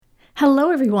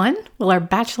Hello, everyone. Well, our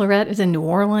Bachelorette is in New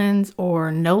Orleans,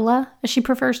 or NOLA, as she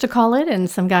prefers to call it, and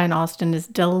some guy in Austin is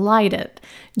delighted.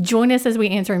 Join us as we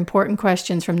answer important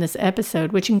questions from this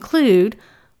episode, which include,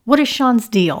 what is Sean's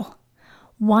deal?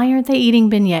 Why aren't they eating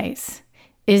beignets?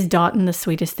 Is Dotun the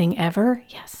sweetest thing ever?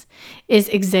 Yes.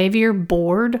 Is Xavier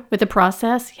bored with the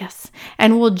process? Yes.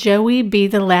 And will Joey be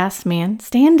the last man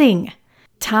standing?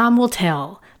 Time will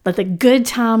tell. Let the good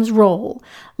times roll.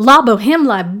 La Boheme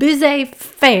La Buzet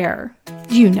Fair.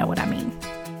 You know what I mean.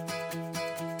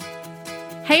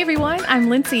 Hey everyone, I'm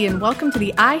Lindsay and welcome to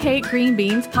the I Hate Green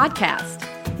Beans podcast.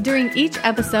 During each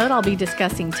episode, I'll be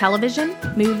discussing television,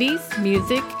 movies,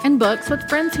 music, and books with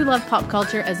friends who love pop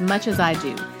culture as much as I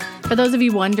do. For those of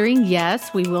you wondering,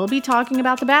 yes, we will be talking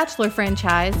about the Bachelor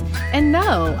franchise. And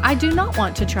no, I do not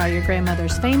want to try your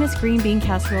grandmother's famous green bean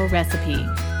casserole recipe.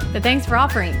 But thanks for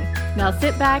offering. Now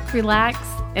sit back, relax,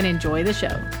 and enjoy the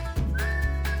show.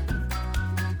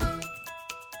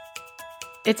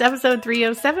 It's episode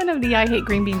 307 of the I Hate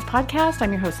Green Beans podcast.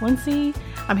 I'm your host, Lindsay.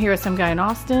 I'm here with some guy in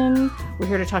Austin. We're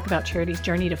here to talk about Charity's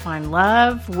journey to find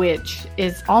love, which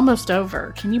is almost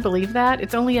over. Can you believe that?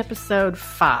 It's only episode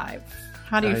 5.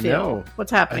 How do you feel? Know.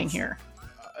 What's happening here?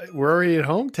 We're already at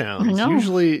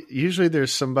hometowns. Usually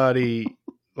there's somebody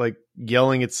like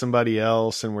yelling at somebody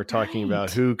else, and we're talking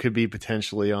about who could be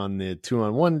potentially on the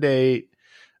 2-on-1 date.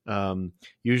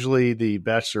 Usually the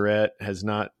Bachelorette has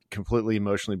not completely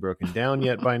emotionally broken down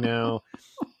yet by now.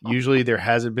 Usually there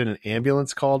hasn't been an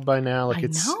ambulance called by now. Like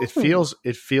it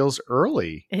feels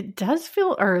early. It does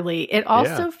feel early. It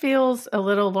also feels a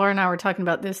little, Laura and I were talking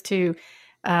about this too.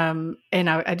 And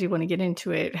I do want to get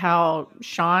into it, how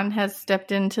Sean has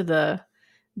stepped into the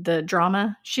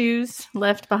drama shoes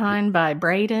left behind by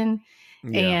Braden.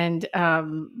 And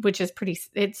which is pretty,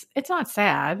 it's not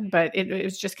sad, but it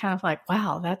was just kind of like,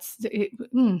 wow,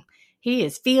 he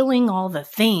is feeling all the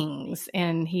things,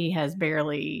 and he has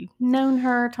barely known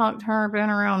her, talked to her, been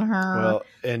around her. Well,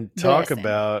 and talk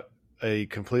about a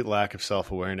complete lack of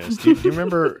self-awareness. Do you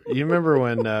remember? You remember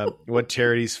when what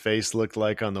Charity's face looked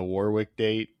like on the Warwick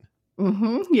date?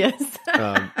 Mm-hmm. Yes.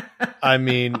 I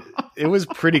mean, it was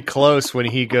pretty close when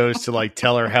he goes to like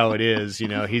tell her how it is. You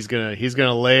know, he's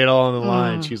gonna lay it all on the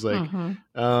line. She's like,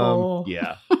 cool.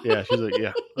 yeah. She's like,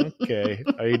 yeah, okay.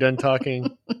 Are you done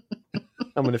talking?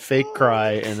 I'm gonna fake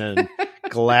cry and then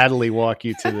gladly walk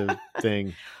you to the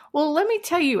thing. Well, let me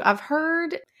tell you,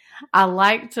 I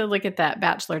like to look at that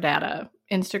Bachelor Data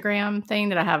Instagram thing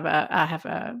that I have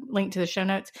a link to the show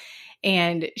notes.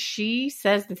 And she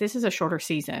says that this is a shorter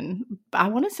season. I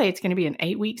want to say it's going to be an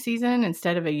 8-week season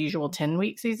instead of a usual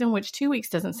 10-week season, which 2 weeks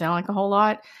doesn't sound like a whole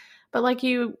lot. But like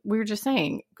we were just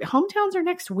saying, hometowns are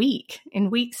next week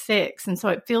in week 6. And so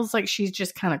it feels like she's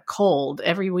just kind of cold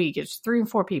every week. It's 3 and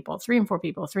 4 people, 3 and 4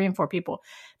 people, 3 and 4 people.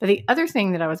 But the other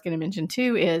thing that I was going to mention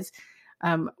too is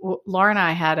Laura and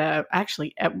I had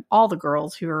all the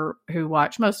girls who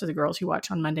watch, most of the girls who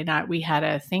watch on Monday night, we had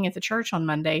a thing at the church on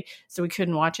Monday, so we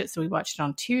couldn't watch it. So we watched it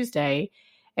on Tuesday.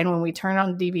 And when we turned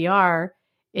on the DVR,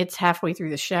 it's halfway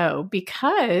through the show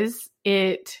because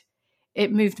it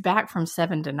moved back from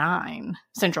 7 to 9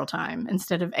 Central Time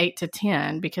instead of 8 to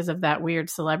 10 because of that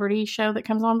weird celebrity show that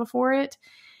comes on before it.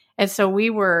 And so we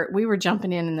were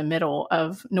jumping in the middle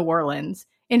of New Orleans.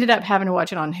 Ended up having to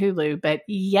watch it on Hulu, but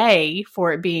yay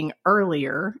for it being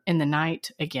earlier in the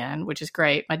night again, which is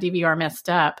great. My DVR messed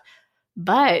up,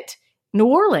 but New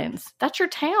Orleans, that's your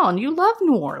town. You love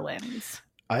New Orleans.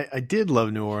 I did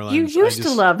love New Orleans. You used to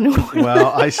love New Orleans. Well,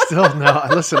 I still know.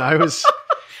 Listen, I was...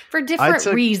 For different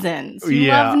reasons. You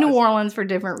love New Orleans for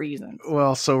different reasons.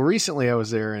 Well, so recently I was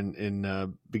there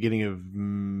in beginning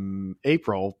of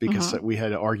April because we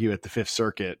had to argue at the Fifth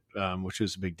Circuit, which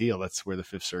was a big deal. That's where the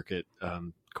Fifth Circuit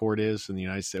court is in the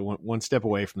United States, one step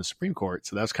away from the Supreme Court.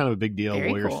 So that was kind of a big deal,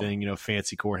 lawyer thing,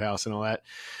 fancy courthouse and all that.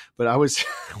 But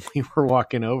we were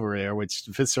walking over there, which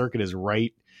the Fifth Circuit is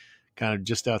right kind of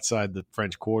just outside the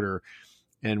French Quarter.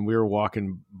 And we were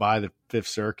walking by the Fifth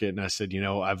Circuit, and I said,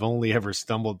 I've only ever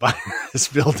stumbled by this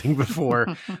building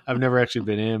before. I've never actually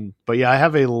been in. But yeah, I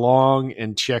have a long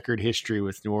and checkered history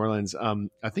with New Orleans.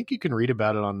 I think you can read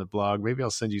about it on the blog. Maybe I'll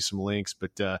send you some links.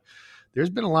 But there's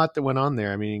been a lot that went on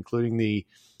there. I mean, including the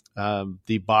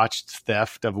botched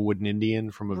theft of a wooden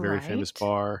Indian from a very famous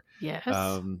bar. Yes.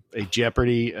 A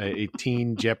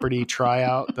teen Jeopardy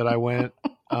tryout that I went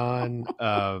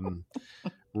on.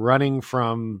 Running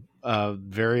from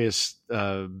various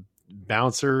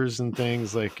bouncers and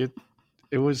things. Like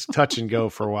it was touch and go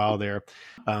for a while there.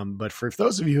 But for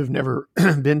those of you who've never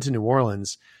been to New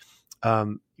Orleans,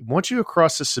 once you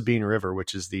cross the Sabine River,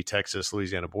 which is the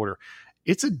Texas-Louisiana border,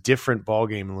 it's a different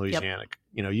ballgame in Louisiana.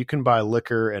 you can buy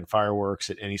liquor and fireworks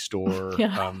at any store.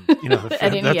 Yeah. At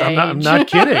any age. I'm not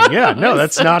kidding. Yeah, no,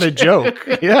 that's So not a true. joke.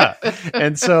 Yeah.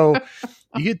 And so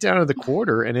you get down to the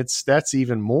quarter and that's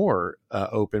even more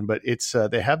open, but it's,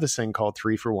 they have this thing called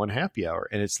 3-for-1 happy hour,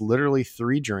 and it's literally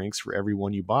 3 drinks for every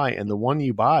one you buy. And the one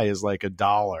you buy is like $1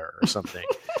 or something.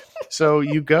 So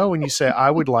you go and you say, I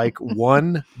would like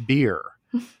 1 beer.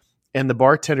 And the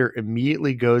bartender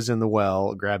immediately goes in the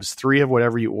well, grabs 3 of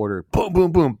whatever you order, boom,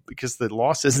 boom, boom, because the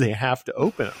law says they have to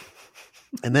open them.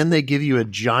 And then they give you a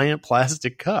giant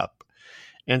plastic cup.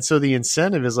 And so the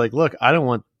incentive is like, look, I don't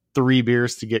want 3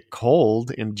 beers to get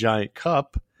cold in a giant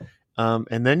cup.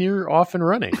 And then you're off and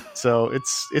running. So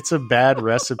it's a bad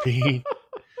recipe.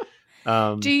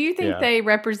 Do you think they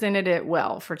represented it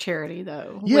well for charity,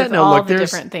 though? Yeah, with no, all look, the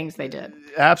different things they did.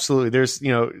 Absolutely. There's,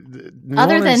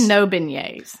 other than no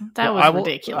beignets. That was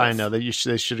ridiculous. I know that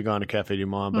they should have gone to Cafe Du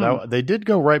Monde, but they did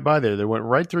go right by there. They went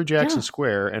right through Jackson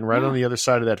Square, and right on the other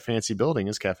side of that fancy building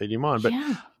is Cafe Du Monde. But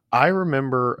I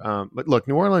remember, but look,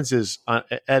 New Orleans is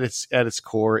at its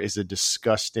core is a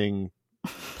disgusting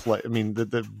place. I mean,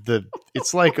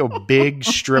 it's like a big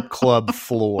strip club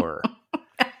floor.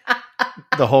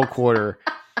 The whole quarter.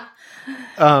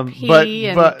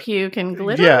 But puke and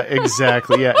glitter. Yeah,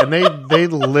 exactly. Yeah. And they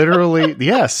literally,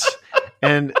 yes.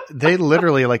 And they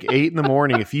literally, like 8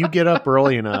 a.m, if you get up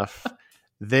early enough,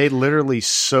 they literally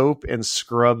soap and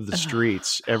scrub the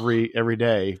streets every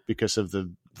day because of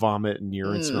the vomit and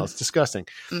urine smell. It's disgusting.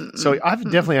 So I've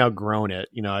definitely outgrown it.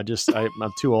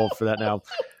 I'm too old for that now.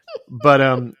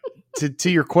 But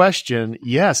to your question,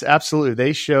 yes, absolutely.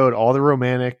 They showed all the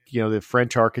romantic, the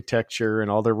French architecture and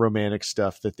all the romantic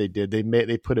stuff that they did.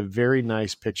 They put a very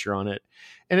nice picture on it.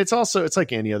 And it's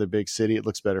like any other big city. It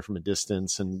looks better from a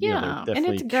distance, and they're definitely and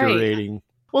it's great. curating.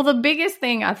 Well, the biggest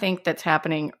thing I think that's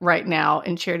happening right now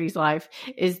in Charity's life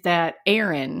is that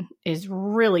Aaron is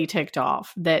really ticked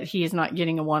off that he is not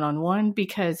getting a one-on-one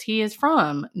because he is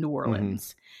from New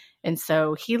Orleans. And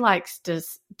so he likes to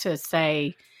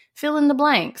say, fill in the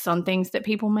blanks on things that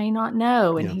people may not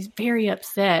know. And he's very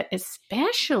upset,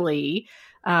 especially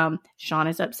Sean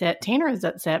is upset. Tanner is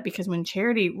upset because when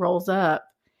Charity rolls up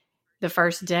the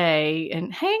first day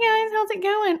and, hey guys, how's it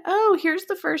going? Oh, here's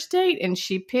the first date. And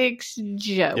she picks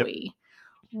Joey,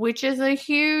 which is a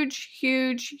huge,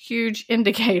 huge, huge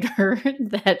indicator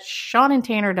that Sean and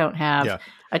Tanner don't have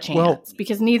a chance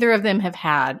because neither of them have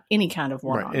had any kind of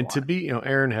one-on-one. Right. And to be,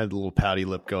 Aaron had a little pouty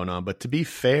lip going on, but to be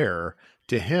fair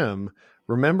to him,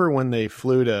 remember when they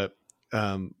flew to,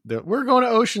 we're going to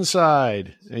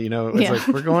Oceanside, it's like,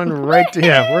 we're going right to,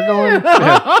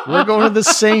 we're going to the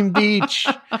same beach.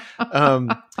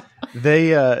 That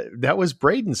was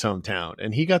Braden's hometown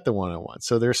and he got the one-on-one.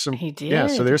 So there's some,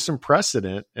 so there's some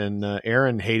precedent, and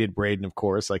Aaron hated Braden, of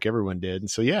course, like everyone did.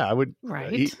 And so, I would,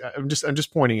 I'm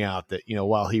just pointing out that,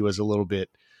 while he was a little bit,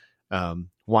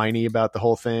 whiny about the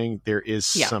whole thing, there is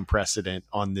some precedent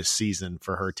on this season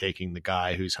for her taking the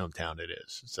guy whose hometown it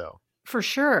is. So for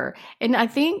sure. And I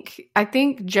think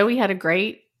Joey had a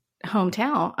great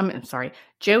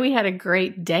Joey had a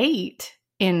great date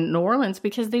in New Orleans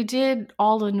because they did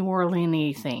all the New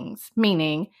Orleans-y things,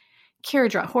 meaning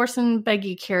carriage ride, horse and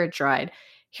buggy carriage ride.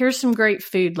 Here's some great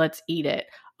food. Let's eat it.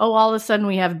 Oh, all of a sudden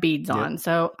we have beads on.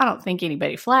 So I don't think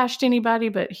anybody flashed anybody,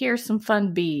 but here's some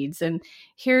fun beads, and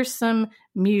here's some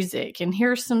music, and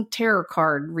here's some tarot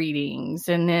card readings.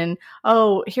 And then,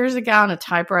 here's a guy on a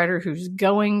typewriter who's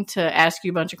going to ask you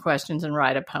a bunch of questions and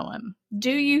write a poem. Do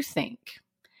you think,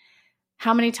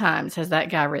 how many times has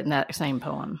that guy written that same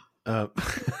poem?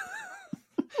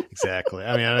 Exactly.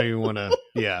 I mean, I don't even want to,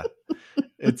 I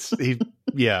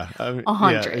mean,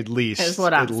 100 at least is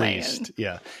what I'm saying.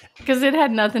 Because it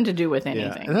had nothing to do with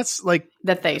anything. And that's like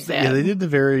that they said. Yeah, they did the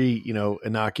very,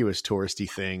 innocuous touristy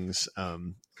things,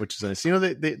 which is nice.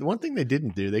 The one thing they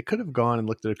didn't do, they could have gone and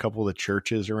looked at a couple of the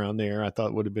churches around there. I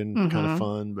thought would have been kind of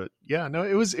fun, but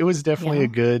it was definitely a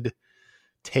good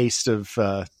taste of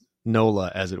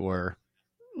NOLA, as it were.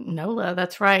 NOLA,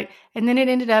 that's right. And then it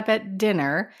ended up at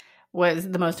dinner was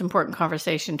the most important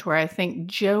conversation, to where I think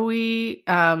Joey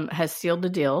has sealed the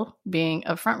deal being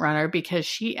a front runner because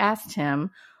she asked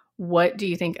him, what do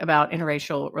you think about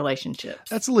interracial relationships?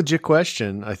 That's a legit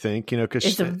question, I think, because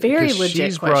it's a very legit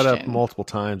she's question. Brought up multiple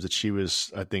times that she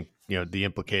was, I think, the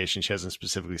implication, she hasn't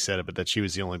specifically said it, but that she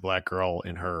was the only black girl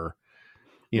in her,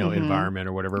 environment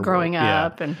or whatever. Growing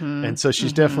up. And so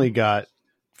she's definitely got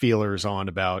feelers on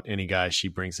about any guys she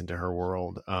brings into her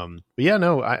world.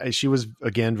 She was,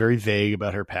 again, very vague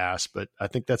about her past, but I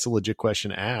think that's a legit question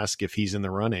to ask if he's in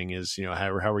the running is, how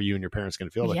are you and your parents going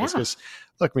to feel about this? Because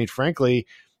look, I mean, frankly,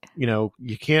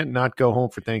 you can't not go home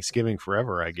for Thanksgiving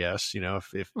forever, I guess,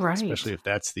 if Right. especially if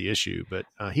that's the issue. But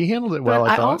he handled it well,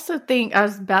 But I thought. also think, I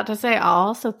was about to say, I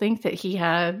also think that he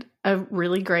had a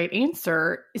really great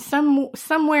answer,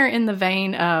 somewhere in the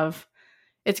vein of,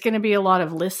 it's going to be a lot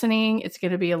of listening. It's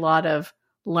going to be a lot of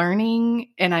learning.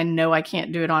 And I know I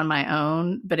can't do it on my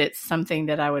own, but it's something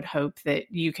that I would hope that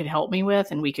you could help me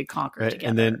with and we could conquer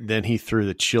together. And then he threw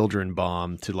the children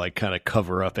bomb to like kind of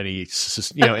cover up any,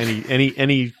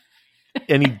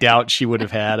 any doubt she would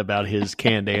have had about his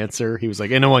canned answer. He was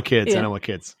like, I don't want kids. I don't want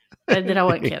kids. And then I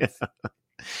want kids.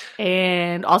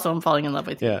 And also I'm falling in love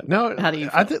with you. Yeah. No, how do you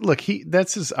feel? Look,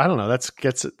 that's his, I don't know.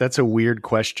 That's a weird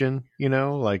question,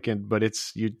 but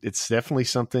it's definitely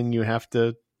something you have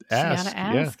to ask.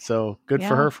 Yeah. So good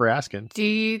for her for asking. Do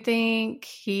you think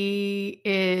he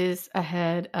is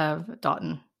ahead of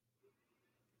Dalton?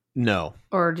 No.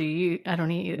 Or do you? I don't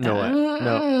need.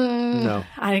 No.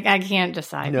 I can't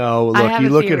decide. No, look, you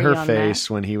look at her face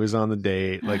when he was on the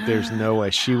date. Like, there's no way.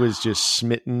 She was just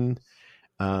smitten.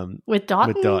 With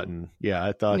Dalton? With Dalton. Yeah,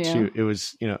 I thought it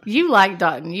was, You like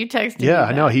Dalton. You texted me. Yeah,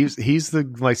 I know. He's the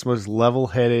most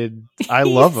level-headed. I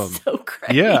love him. So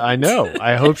great. Yeah, I know.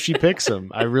 I hope she picks him.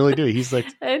 I really do. He's like,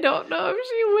 I don't know if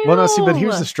she will. Well, no, see, but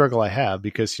here's the struggle I have,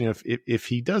 because, if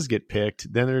he does get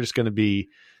picked, then they're just going to be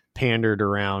pandered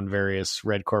around various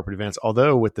red carpet events.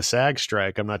 Although with the SAG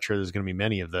strike, I'm not sure there's going to be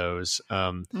many of those.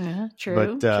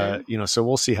 True. But, so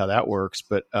we'll see how that works.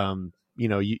 But,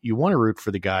 you want to root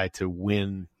for the guy to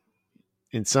win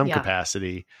in some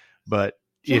capacity, but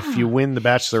if you win the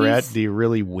Bachelorette, do you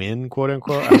really win, quote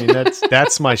unquote? I mean,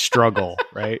 that's my struggle,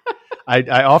 right?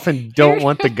 I often don't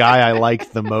want the guy I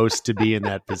like the most to be in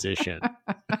that position.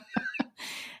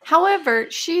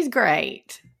 However, she's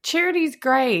great. Charity's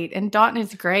great, and Dalton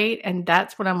is great, and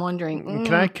that's what I'm wondering.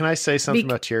 Can I say something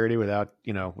about Charity without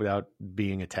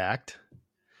being attacked?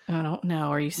 I don't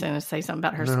know. Are you going to say something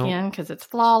about her skin? Because it's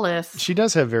flawless. She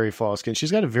does have very flawless skin.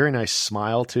 She's got a very nice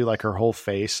smile too, like her whole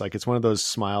face. Like, it's one of those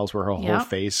smiles where her whole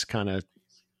face kind of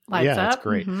lights up. It's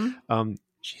great. Mm-hmm.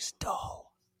 She's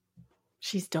dull.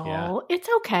 She's dull. Yeah. It's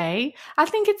okay. I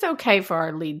think it's okay for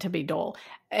our lead to be dull.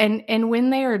 And when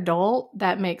they are dull,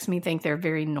 that makes me think they're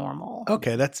very normal.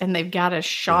 Okay, and they've got a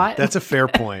shot. Yeah, that's a fair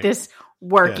point. This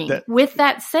working. Yeah, With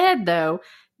that said, though,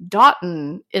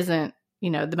 Dalton isn't,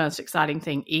 the most exciting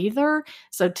thing either.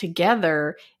 So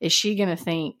together, is she going to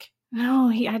think,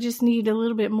 no, I just need a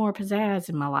little bit more pizzazz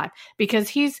in my life? Because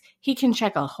he can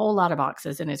check a whole lot of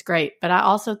boxes and is great. But I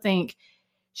also think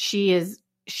she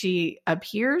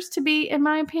appears to be, in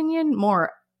my opinion,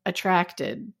 more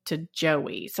attracted to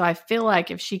Joey. So I feel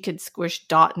like if she could squish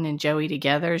Dalton and Joey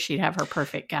together, she'd have her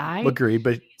perfect guy. Agree,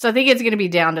 but so I think it's going to be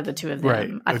down to the two of them.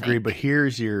 Right, agree. Think. But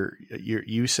here's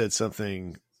you said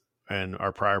something in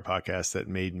our prior podcast that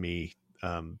made me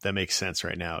that makes sense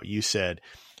right now. You said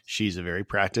she's a very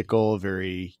practical,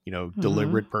 very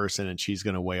deliberate person, and she's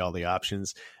going to weigh all the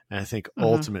options. And I think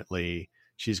ultimately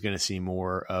she's going to see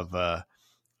more of a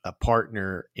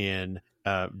partner in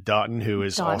Dalton, who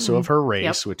is also of her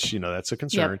race, which that's a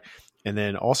concern. Yep. And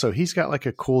then also he's got like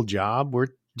a cool job where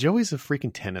Joey's a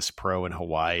freaking tennis pro in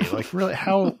Hawaii. Like, really,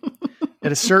 how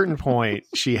at a certain point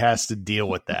she has to deal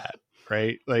with that.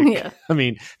 Right? Like, I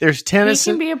mean, there's tennis.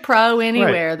 He can be a pro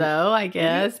anywhere, though, I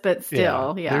guess, but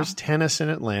still, There's tennis in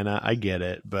Atlanta. I get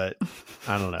it, but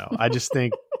I don't know. I just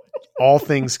think, all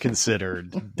things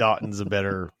considered, Dalton's a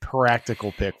better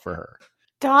practical pick for her.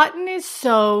 Dalton is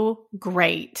so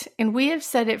great. And we have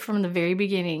said it from the very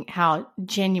beginning, how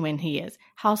genuine he is,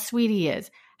 how sweet he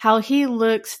is, how he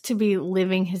looks to be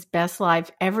living his best life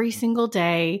every single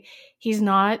day. He's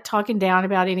not talking down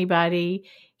about anybody.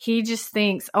 He just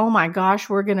thinks, oh my gosh,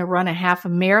 we're going to run a half a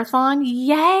marathon.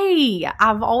 Yay.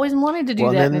 I've always wanted to do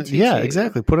that in a tutu. Yeah,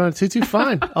 exactly. Put on a tutu.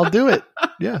 Fine. I'll do it.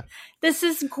 Yeah. This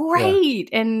is great.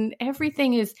 Yeah. And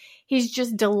everything he's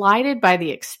just delighted by the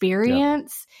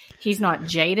experience. Yeah. He's not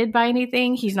jaded by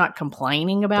anything. He's not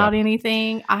complaining about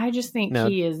anything. I just think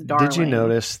he is darling. Did you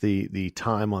notice the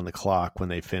time on the clock when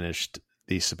they finished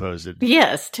the supposed...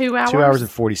 Yes, 2 hours. 2 hours and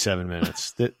 47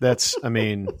 minutes. That's, I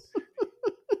mean...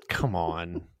 Come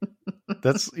on.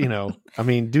 That's, do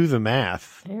the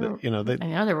math. I know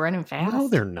they're running fast. No,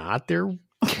 they're not. They're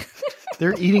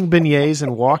eating beignets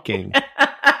and walking.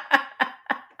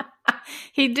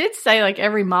 He did say like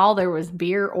every mile there was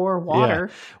beer or water.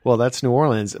 Yeah. Well, that's New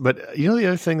Orleans. But the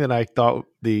other thing that I thought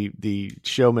the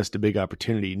show missed a big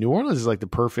opportunity. New Orleans is like the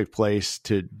perfect place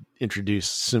to introduce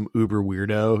some uber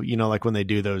weirdo. Like when they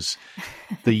do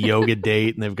the yoga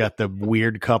date and they've got the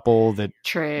weird couple that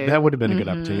would have been a good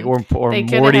opportunity. Or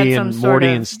Morty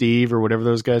and Steve or whatever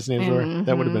those guys' names were.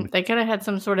 That would have been. They could have had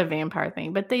some sort of vampire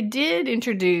thing, but they did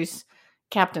introduce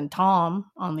Captain Tom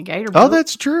on the Gator boat. Oh,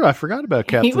 that's true. I forgot about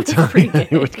Captain Tom. Pretty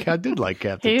good. I did like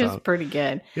Captain Tom. He was pretty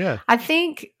good. Yeah. I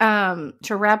think to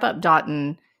wrap up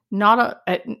Dotton,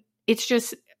 it's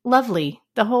just lovely.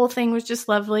 The whole thing was just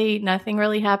lovely. Nothing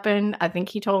really happened. I think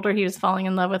he told her he was falling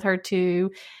in love with her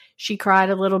too. She cried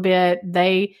a little bit.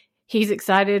 He's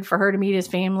excited for her to meet his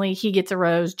family. He gets a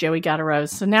rose. Joey got a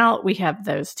rose. So now we have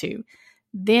those two.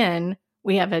 Then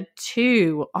we have a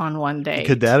 2-on-1 date.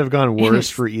 Could that have gone worse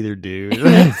for either dude?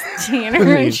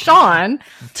 Tanner and Sean.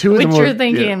 Two of them you're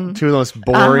thinking, two of the most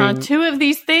boring. Two of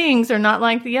these things are not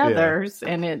like the others.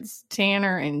 And it's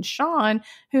Tanner and Sean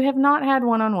who have not had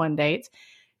 1-on-1 dates.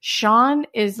 Sean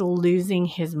is losing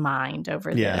his mind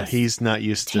over this. Yeah, he's not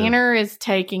used to. Tanner is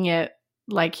taking it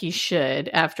like he should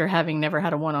after having never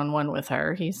had a 1-on-1 with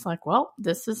her. He's like, well,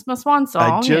 this is my swan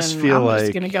song. I'm just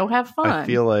going to go have fun. I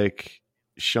feel like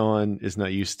Sean is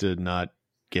not used to not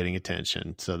getting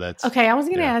attention. So that's okay. I was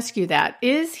going to ask you that.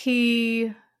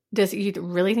 Does you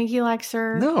really think he likes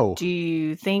her? No. Do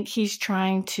you think he's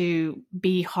trying to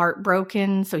be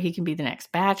heartbroken so he can be the next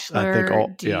Bachelor?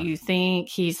 Do you think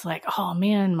he's like, oh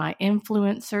man, my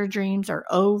influencer dreams are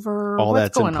over? All What's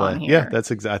that's going in play. on here? Yeah,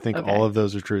 that's exactly. I think all of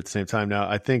those are true at the same time. Now,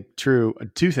 I think two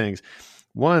things.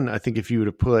 One, I think if you would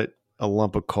have put a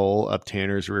lump of coal up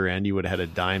Tanner's rear end, you would have had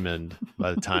a diamond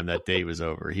by the time that date was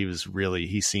over.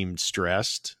 He seemed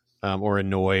stressed or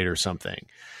annoyed or something.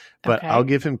 But I'll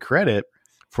give him credit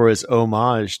for his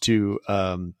homage to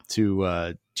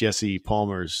Jesse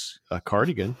Palmer's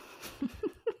cardigan.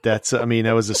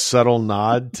 That was a subtle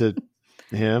nod to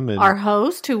him and our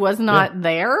host who was not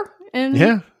there.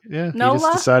 Yeah. He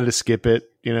just decided to skip it.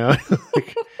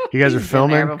 Like, you guys are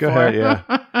filming. Go ahead.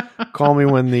 Yeah. Call me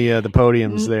when the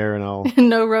podium's there, and I'll.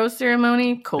 No rose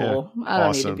ceremony. Cool. Yeah. I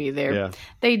don't need to be there. Yeah.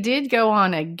 They did go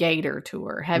on a gator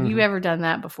tour. Have you ever done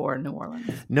that before in New Orleans?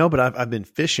 No, but I've been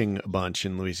fishing a bunch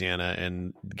in Louisiana,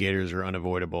 and gators are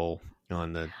unavoidable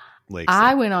on the lakes.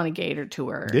 I went on a gator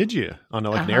tour. Did you on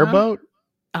an airboat?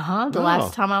 The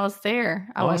last time I was there,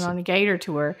 I went on a gator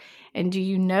tour. And do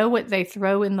you know what they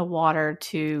throw in the water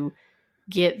to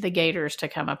get the gators to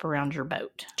come up around your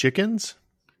boat? Chickens?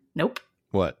 Nope.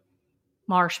 What?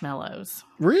 Marshmallows.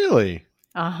 Really?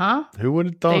 Who would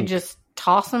have thought? They just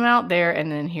toss them out there, and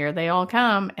then here they all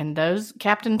come. And those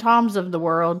Captain Toms of the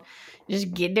world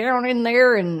just get down in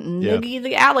there and noogie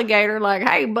the alligator like,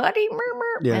 hey, buddy.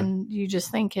 Yeah. And you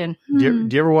just thinking. Do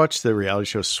you ever watch the reality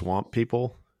show Swamp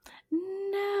People?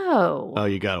 No. Oh,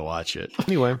 you got to watch it.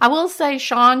 Anyway. I will say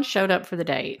Sean showed up for the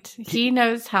date. He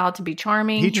knows how to be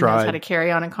charming. He knows how to carry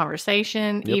on a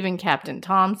conversation. Yep. Even Captain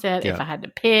Tom said, if I had to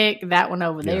pick, that one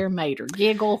over there made her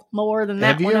giggle more than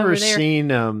that one over there.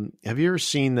 Have you ever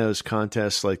seen those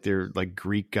contests like they're like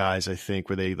Greek guys, I think,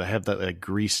 where they have that like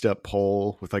greased up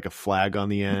pole with like a flag on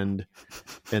the end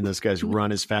and those guys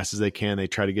run as fast as they can. They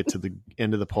try to get to the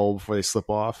end of the pole before they slip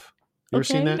off. You ever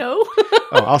seen that? No.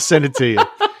 I'll send it to you.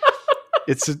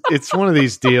 It's one of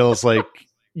these deals like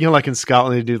like in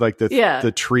Scotland they do like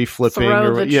the tree flipping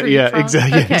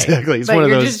exactly. It's one of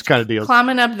those kind of deals.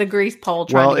 Climbing up the grease pole.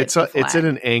 It's at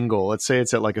an angle. Let's say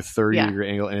it's at like a 30-degree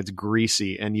angle and it's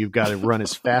greasy, and you've got to run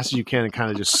as fast as you can and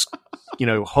kind of just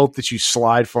hope that you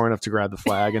slide far enough to grab the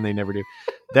flag, and they never do.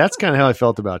 That's kind of how I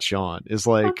felt about Sean. Is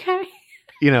like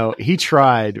he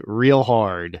tried real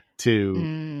hard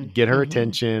to get her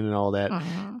attention and all that.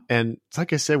 And it's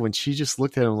like I said, when she just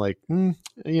looked at him like,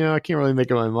 I can't really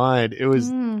make up my mind. It was,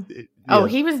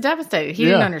 he was devastated. He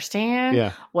didn't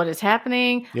understand what is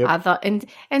happening. Yep. I thought, and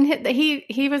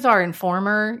he was our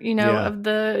informer, of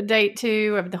the date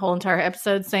too, of the whole entire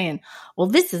episode, saying, well,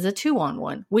 this is a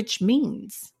 2-on-1, which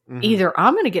means either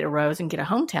I'm going to get a rose and get a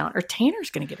hometown, or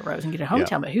Tanner's going to get a rose and get a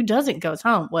hometown, but who doesn't goes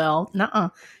home. Well, nuh-uh.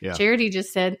 Yeah. Charity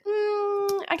just said,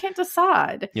 I can't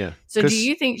decide. Yeah. So do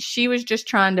you think she was just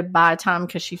trying to buy time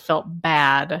because she felt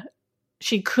bad?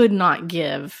 She could not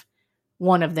give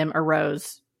one of them a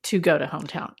rose to go to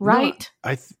hometown, right?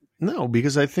 No,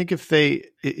 because I think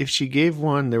if she gave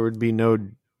one, there would be no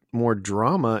more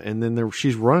drama, and then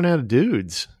she's running out of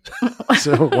dudes.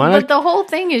 So why not? But the whole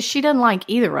thing is she doesn't like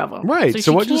either of them, right?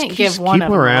 So she can't give one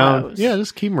of them a rose. Yeah,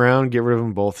 just keep them around, get rid of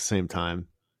them both at the same time.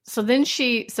 So then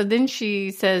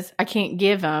she says, I can't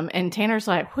give him. And Tanner's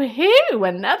like, woohoo,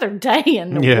 another day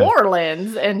in New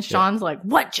Orleans. And Sean's like,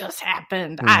 what just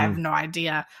happened? I have no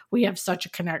idea. We have such a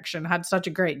connection. Had such a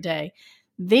great day.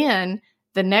 Then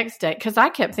the next day, because I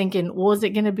kept thinking, was it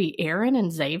going to be Aaron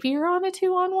and Xavier on a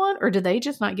 2-on-1? Or did they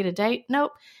just not get a date?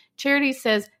 Nope. Charity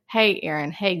says, hey,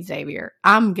 Aaron, hey, Xavier,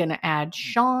 I'm going to add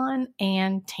Sean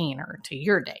and Tanner to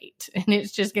your date. And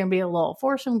it's just going to be a little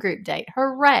foursome group date.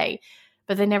 Hooray.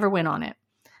 But they never went on it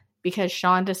because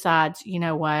Sean decides, you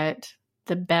know what?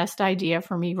 The best idea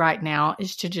for me right now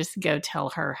is to just go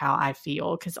tell her how I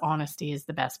feel because honesty is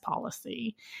the best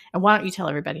policy. And why don't you tell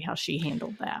everybody how she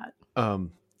handled that?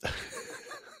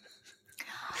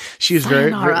 She was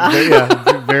very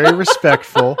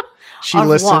respectful. She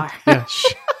listened.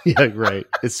 Yeah, right.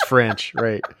 It's French,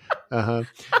 right? How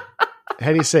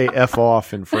do you say F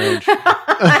off in French?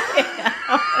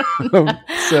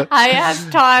 I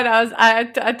asked Todd, I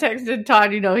texted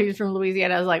Todd, he's from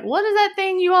Louisiana. I was like, what is that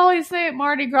thing you always say at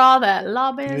Mardi Gras? That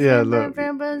la les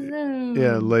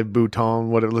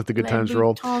boutons, let the good times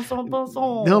roll.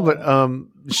 No, but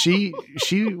she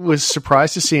was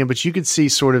surprised to see him, but you could see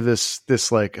sort of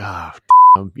this like,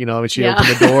 when she opened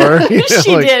the door.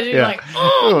 She did. She's like,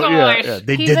 oh gosh,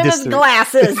 they he's did in this his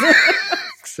glasses.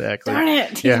 Exactly. Darn it.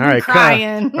 He's been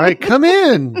crying. All right, come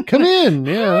in.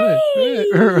 Yeah.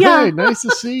 Right. Nice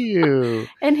to see you.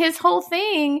 And his whole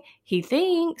thing, he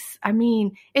thinks,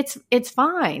 it's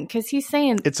fine because he's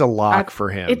saying it's a lock for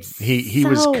him. He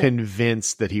was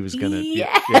convinced that he was going to.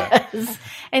 Yes. Yeah.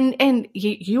 And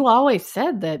you always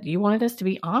said that you wanted us to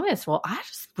be honest. Well, I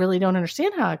just really don't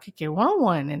understand how I could get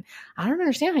one-on-one. And I don't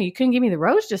understand how you couldn't give me the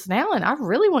rose just now. And I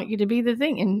really want you to be the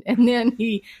thing. And then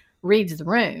he reads the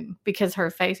room because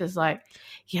her face is like,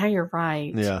 yeah, you're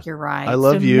right. Yeah. You're right. I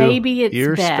love you. Maybe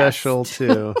you're best. Special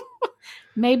too.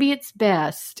 Maybe it's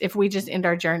best if we just end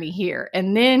our journey here.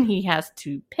 And then he has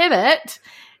to pivot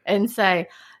and say,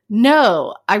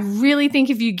 no, I really think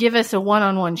if you give us a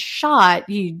one-on-one shot,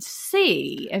 you'd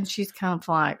see. And she's kind of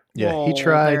like, well, he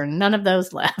tried. There are none of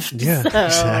those left. Yeah,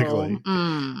 exactly.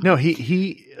 No,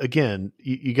 he again,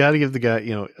 you got to give the guy,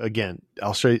 again,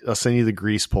 I'll send you the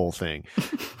grease pole thing.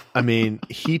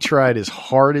 He tried as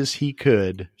hard as he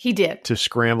could. He did to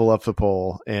scramble up the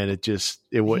pole, and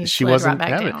she wasn't right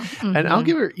having it. Mm-hmm. And I'll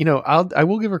give her, I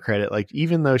will give her credit. Like,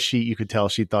 even though you could tell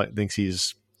she thinks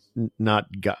he's not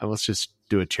let's just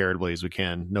do it charitably as we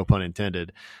can, no pun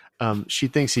intended. She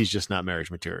thinks he's just not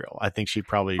marriage material. I think she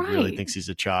probably really thinks he's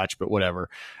a chotch, but whatever.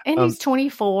 And he's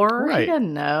 24. Right. He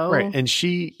doesn't know. Right. And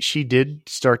she did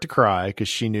start to cry because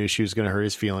she knew she was going to hurt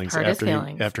his feelings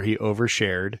after he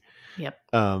overshared. Yep.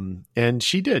 And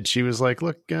she did. She was like,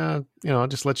 look, I'll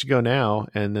just let you go now.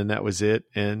 And then that was it.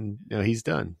 And he's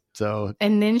done. So,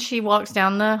 and then she walks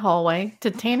down the hallway to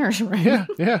Tanner's room.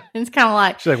 Yeah. And it's kind of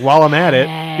like, she's like, while I'm at it,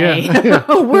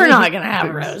 we're not going to have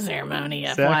a rose ceremony,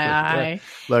 FYI. Yeah.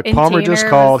 Look, and Palmer just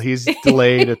called. He's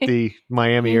delayed at the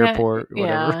Miami airport.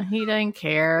 Whatever. Yeah, he doesn't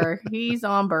care. He's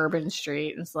on Bourbon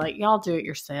Street. It's like, y'all do it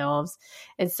yourselves.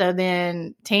 And so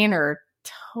then Tanner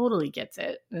totally gets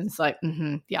it. And it's like,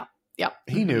 yeah.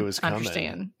 He knew it was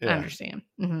coming. I understand.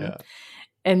 Mm-hmm. Yeah.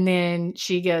 And then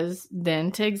she goes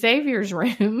to Xavier's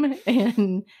room,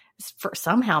 and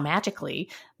somehow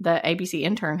magically the ABC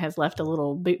intern has left a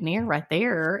little boutonniere right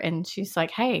there. And she's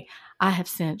like, hey, I have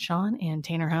sent Sean and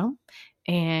Tanner home,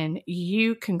 and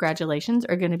you, congratulations,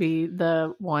 are going to be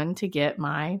the one to get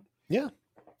my. Yeah.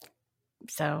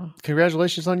 So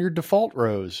congratulations on your default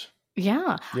rose.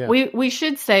 Yeah. We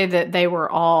should say that they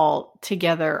were all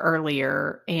together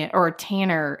earlier, or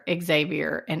Tanner,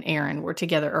 Xavier, and Aaron were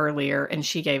together earlier, and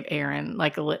she gave Aaron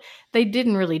they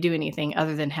didn't really do anything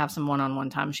other than have some one-on-one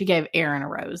time. She gave Aaron a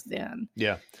rose then.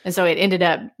 Yeah. And so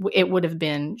it would have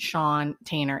been Sean,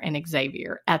 Tanner, and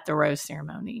Xavier at the rose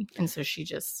ceremony. And so she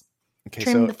just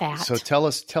trimmed the fat. So tell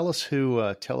us who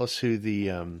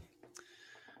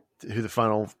the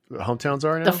final hometowns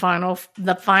are now?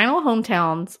 The final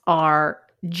hometowns are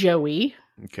Joey,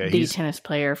 the tennis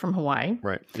player from Hawaii.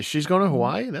 Right. She's going to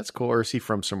Hawaii? That's cool. Or is he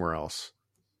from somewhere else?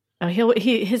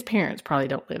 His parents probably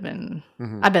don't live in.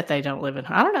 Mm-hmm. I bet they don't live in.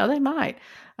 I don't know. They might,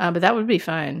 but that would be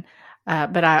fun.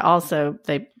 But I also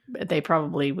they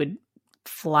probably would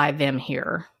fly them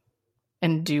here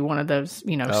and do one of those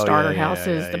starter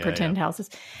houses, the pretend houses,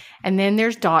 and then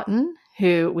there's Dotton,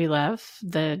 who we love,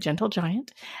 the gentle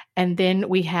giant. And then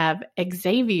we have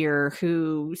Xavier,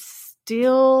 who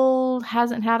still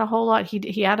hasn't had a whole lot.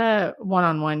 He had a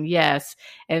one-on-one, yes.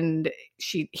 And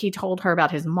he told her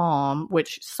about his mom,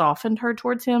 which softened her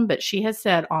towards him. But she has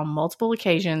said on multiple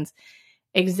occasions,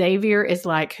 Xavier is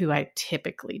like who I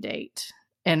typically date.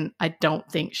 And I don't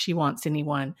think she wants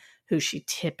anyone who she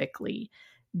typically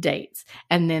dates.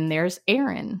 And then there's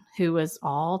Aaron, who was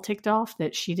all ticked off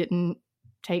that she didn't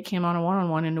take him on a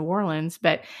one-on-one in New Orleans.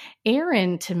 But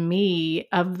Aaron, to me,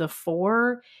 of the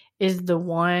four, is the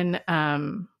one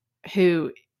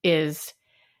who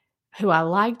I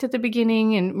liked at the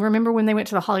beginning. And remember when they went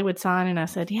to the Hollywood sign and I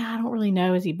said, yeah, I don't really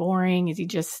know. Is he boring? Is he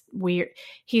just weird?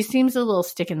 He seems a little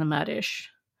stick in the mud-ish.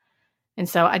 And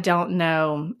so I don't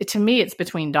know. To me, it's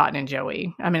between Dotun and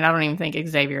Joey. I mean, I don't even think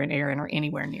Xavier and Aaron are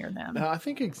anywhere near them. No, I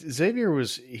think Xavier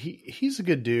he's a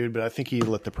good dude, but I think he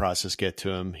let the process get to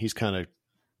him. He's kind of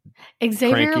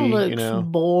Xavier cranky, looks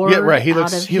bored. Yeah, right. He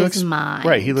looks his mind.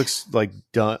 Right. He looks like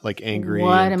done, like angry.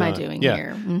 What am I doing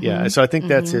here? Mm-hmm. Yeah. So I think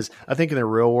that's his. I think in the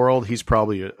real world, he's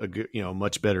probably a good,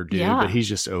 much better dude, but he's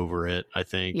just over it, I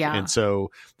think. Yeah. And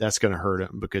so that's going to hurt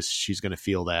him because she's going to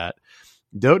feel that.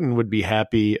 Dotun would be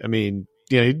happy. I mean,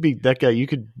 he'd be that guy. You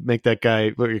could make that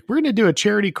guy, we're going to do a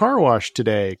charity car wash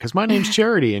today because my name's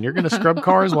Charity and you're going to scrub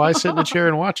cars while I sit in a chair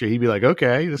and watch it. He'd be like,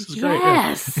 okay, this is great.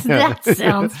 Yes, that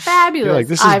sounds fabulous. Like,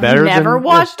 this is I've better never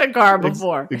washed a car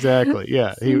before. Exactly.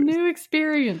 Yeah. New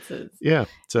experiences. Yeah.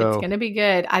 So it's going to be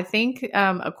good. I think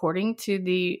according to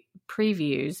the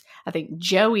previews, I think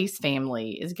Joey's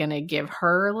family is going to give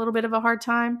her a little bit of a hard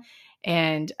time.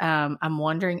 And I'm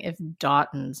wondering if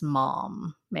Dotun's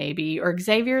mom, maybe, or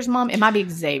Xavier's mom, it might be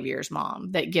Xavier's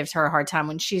mom that gives her a hard time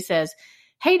when she says,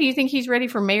 hey, do you think he's ready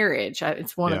for marriage?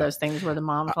 It's one of those things where the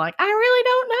mom's like, I really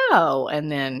don't know.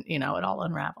 And then, it all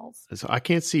unravels. So I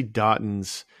can't see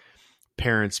Dotun's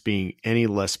parents being any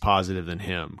less positive than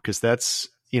him because that's,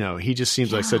 he just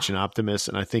seems like such an optimist.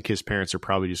 And I think his parents are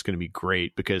probably just going to be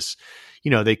great because,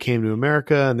 they came to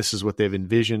America and this is what they've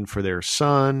envisioned for their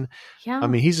son. Yeah. I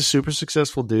mean, he's a super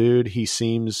successful dude. He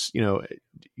seems, to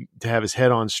have his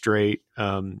head on straight.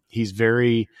 He's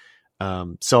very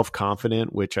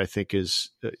self-confident, which I think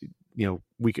is,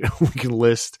 we can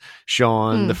list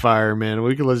Sean, the fireman.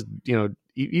 We can list,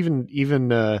 even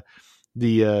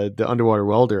the underwater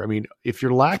welder. I mean, if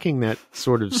you're lacking that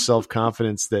sort of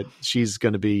self-confidence that she's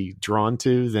going to be drawn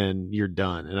to, then you're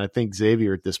done. And I think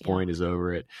Xavier at this point is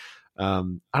over it. I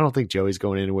don't think Joey's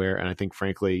going anywhere. And I think,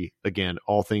 frankly, again,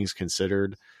 all things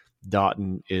considered,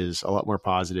 Dotun is a lot more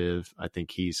positive. I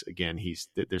think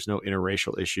there's no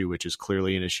interracial issue, which is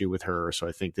clearly an issue with her. So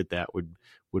I think that would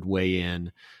weigh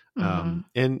in.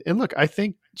 And look, I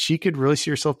think she could really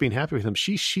see herself being happy with him.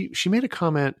 She made a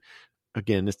comment.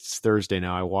 Again, it's Thursday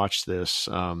now. I watched this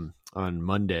on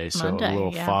Monday, so a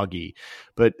little foggy.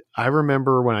 But I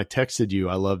remember when I texted you,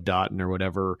 I love Dotun or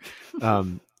whatever.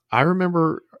 I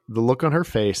remember the look on her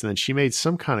face, and then she made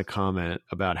some kind of comment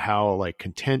about how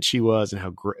content she was and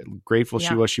how grateful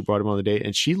she was. She brought him on the date,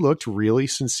 and she looked really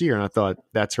sincere. And I thought,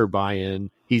 that's her buy-in.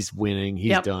 He's winning.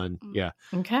 He's done. Yeah.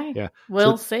 Okay. Yeah.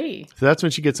 We'll see. So that's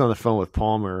when she gets on the phone with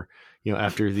Palmer.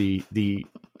 After the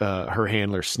her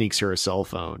handler sneaks her a cell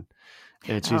phone.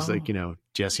 And she's like,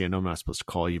 Jesse, I know I'm not supposed to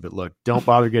call you, but look, don't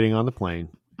bother getting on the plane.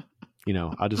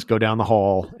 I'll just go down the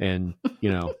hall and,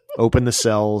 open the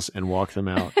cells and walk them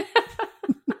out.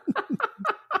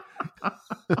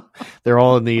 They're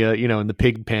all in the, in the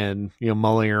pig pen,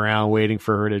 mulling around, waiting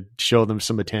for her to show them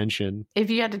some attention. If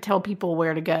you had to tell people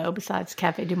where to go besides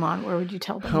Cafe Du Monde, where would you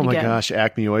tell them to go? Oh my gosh.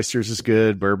 Acme Oysters is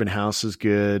good. Bourbon House is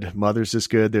good. Mother's is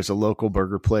good. There's a local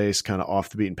burger place kind of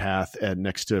off the beaten path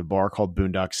next to a bar called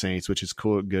Boondock Saints, which is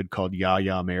good, called Ya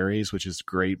Ya Mary's, which is a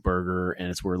great burger. And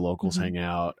it's where locals hang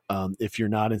out. If you're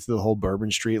not into the whole Bourbon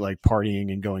Street,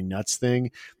 partying and going nuts thing,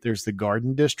 there's the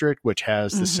Garden District, which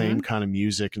has the same kind of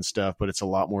music and stuff, but it's a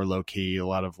lot more low key, a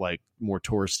lot of more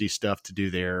touristy stuff to do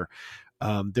there.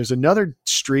 There's another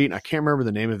street, I can't remember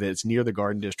the name of it. It's near the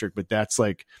Garden District, but that's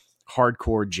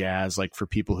hardcore jazz, for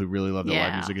people who really love the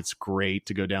live music. It's great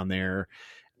to go down there.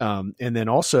 And then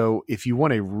also, if you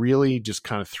want a really just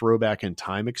kind of throwback in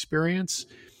time experience,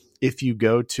 if you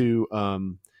go to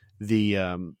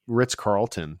the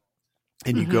Ritz-Carlton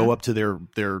and you go up to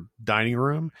their dining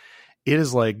room, it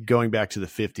is going back to the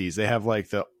 50s. They have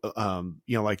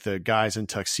the guys in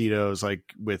tuxedos,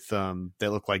 with they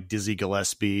look like Dizzy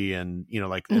Gillespie and,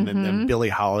 and then Billie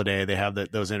Holiday. They have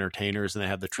those entertainers and they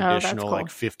have the traditional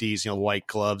 50s, white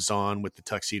gloves on with the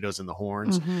tuxedos and the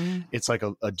horns. It's like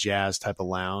a jazz type of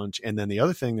lounge. And then the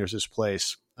other thing, there's this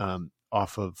place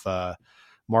off of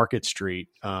Market Street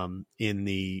in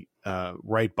the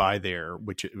right by there,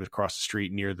 which it was across the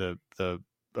street near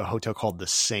a hotel called The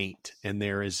Saint, and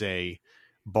there is a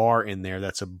bar in there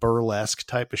that's a burlesque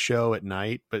type of show at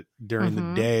night, but during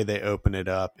the day they open it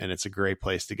up, and it's a great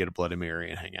place to get a Bloody Mary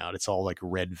and hang out. It's all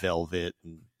red velvet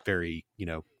and very,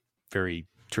 very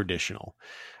traditional.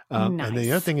 Nice. And then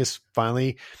the other thing is,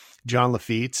 finally, John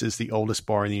Lafitte's is the oldest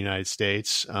bar in the United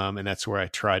States, and that's where I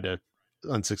tried to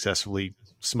unsuccessfully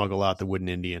smuggle out the wooden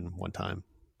Indian one time.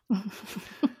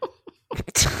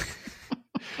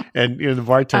 And the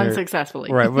bartender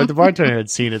unsuccessfully, right? But the bartender had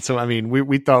seen it, so I mean,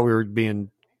 we thought we were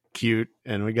being cute,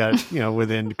 and we got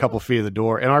within a couple feet of the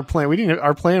door. And our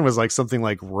plan was like something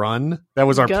like run. That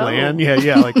was our plan.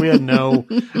 Yeah. Like we had no.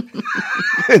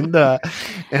 and the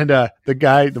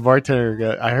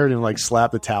bartender, I heard him like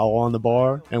slap the towel on the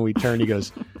bar, and we turned. He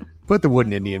goes, "Put the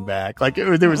wooden Indian back." Like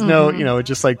there was no,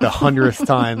 just like the 100th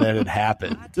time that had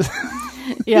happened.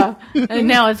 Yeah, and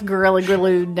now it's gorilla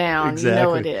glued down.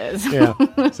 Exactly. It is. Yeah.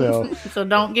 So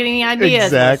don't get any ideas.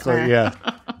 Exactly. Listener. Yeah.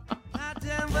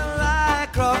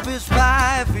 Crawfish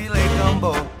pie, filet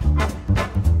gumbo.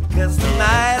 'Cause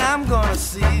tonight I'm gonna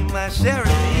see my Sherry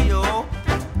Leo.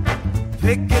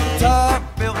 Pick guitar,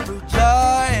 fill through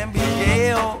jar, and be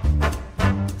gale.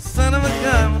 Son of a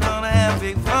gun, gonna have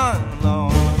big fun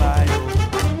along the bayou.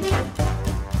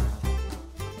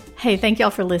 Hey, thank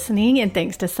y'all for listening, and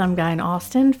thanks to Some Guy in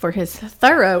Austin for his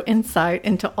thorough insight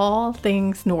into all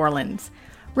things New Orleans.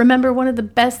 Remember, one of the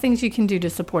best things you can do to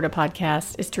support a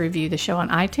podcast is to review the show on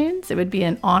iTunes. It would be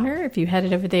an honor if you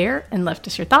headed over there and left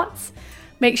us your thoughts.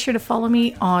 Make sure to follow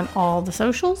me on all the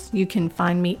socials. You can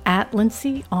find me at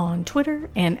Lindsay on Twitter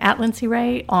and at Lindsay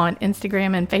Ray on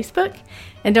Instagram and Facebook.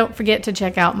 And don't forget to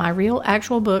check out my real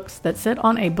actual books that sit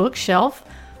on a bookshelf,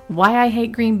 Why I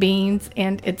Hate Green Beans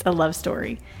and It's a Love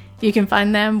Story. You can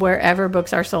find them wherever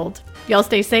books are sold. Y'all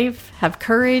stay safe, have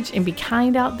courage, and be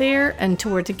kind out there.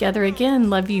 Until we're together again,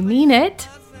 love you, mean it.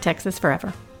 Texas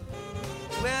forever.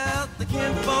 Well, the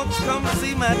kinfolks come to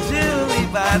see my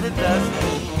Julie by the dozen.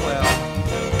 Well,